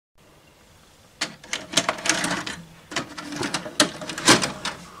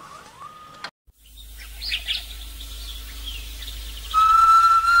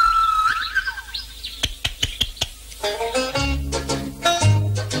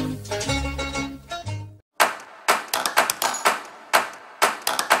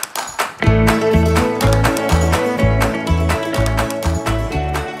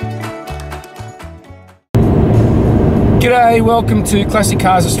G'day, welcome to Classic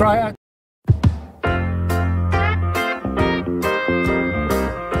Cars Australia.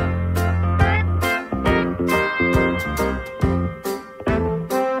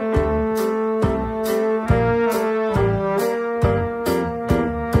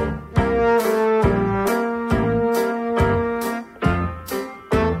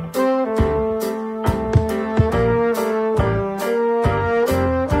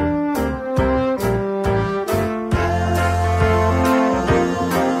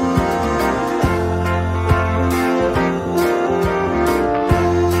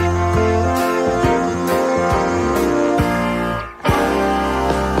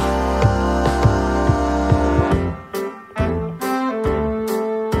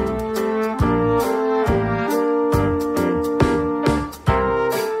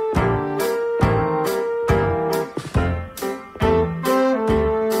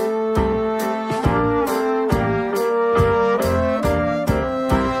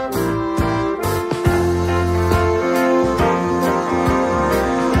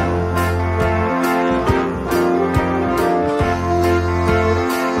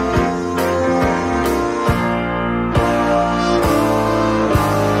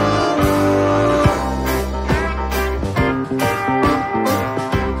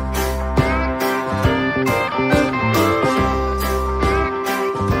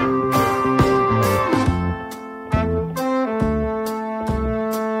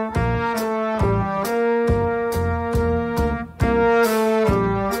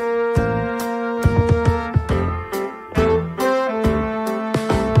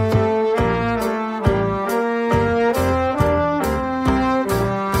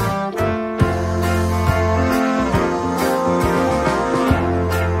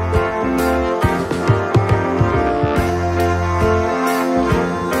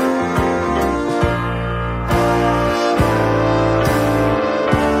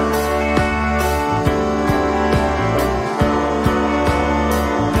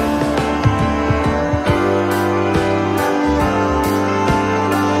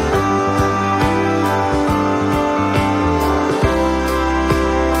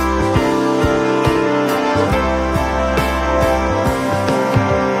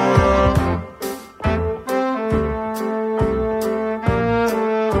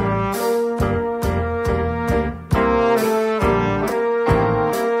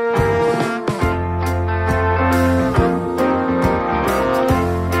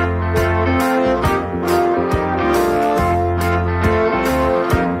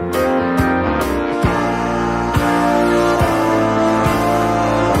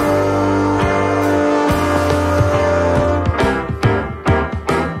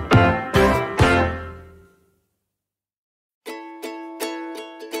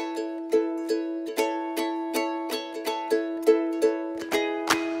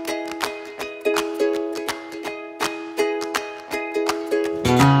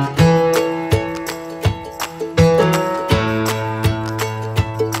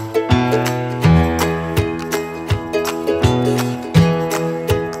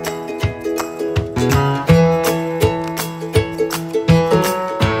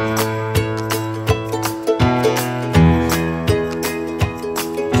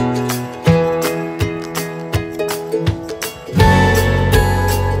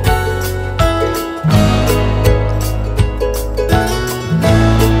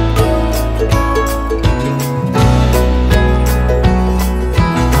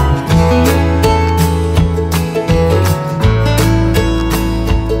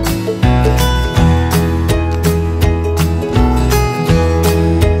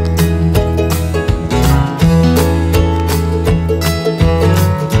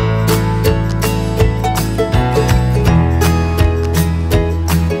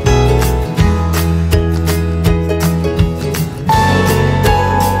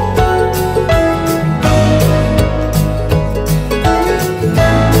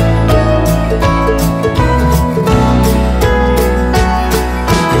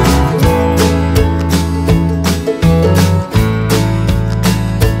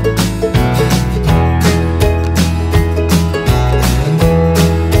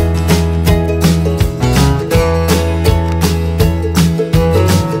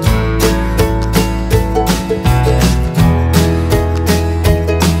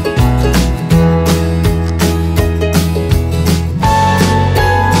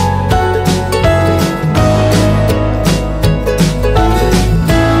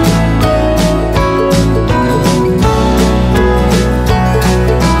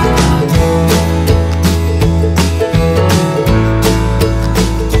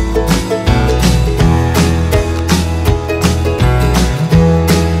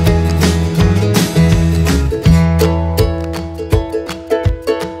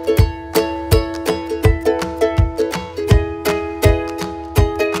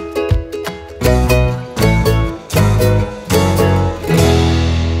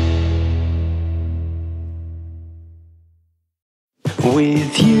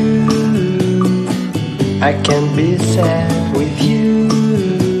 with you. I can't be sad with you.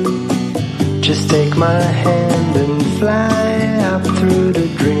 Just take my hand and fly up through the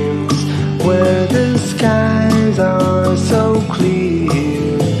dreams where the skies are so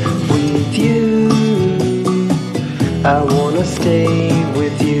clear. With you, I wanna stay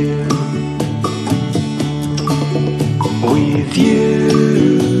with you. With you,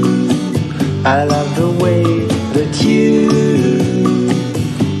 I love the way that you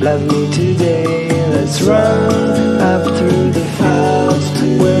love me today. Let's run up through the fields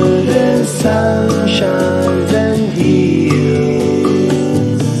where the sun shines and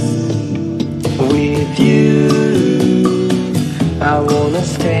heals. With you, I wanna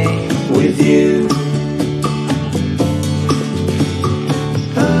stay with you.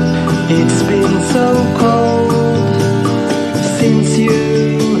 It's been so cold since you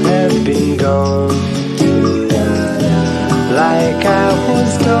have been gone. Like I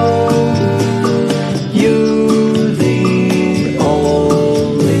was told, you're the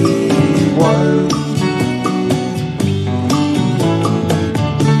only one.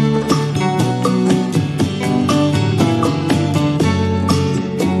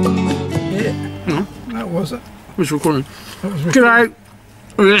 Yeah, that was it. Was recording. G'day.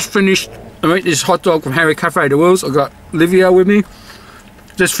 We just finished. I ate this hot dog from Harry Cafe de Wills. I've got Livio with me.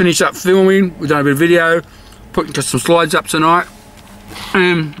 Just finished up filming. We've done a bit of video. Putting some slides up tonight.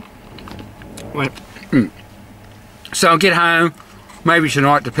 So I'll get home. Maybe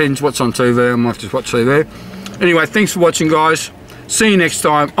tonight. Depends what's on TV. I might just watch TV. Anyway, thanks for watching, guys. See you next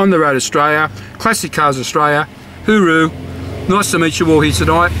time on the Road Australia. Classic Cars Australia. Hooroo. Nice to meet you all here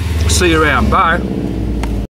tonight. See you around. Bye.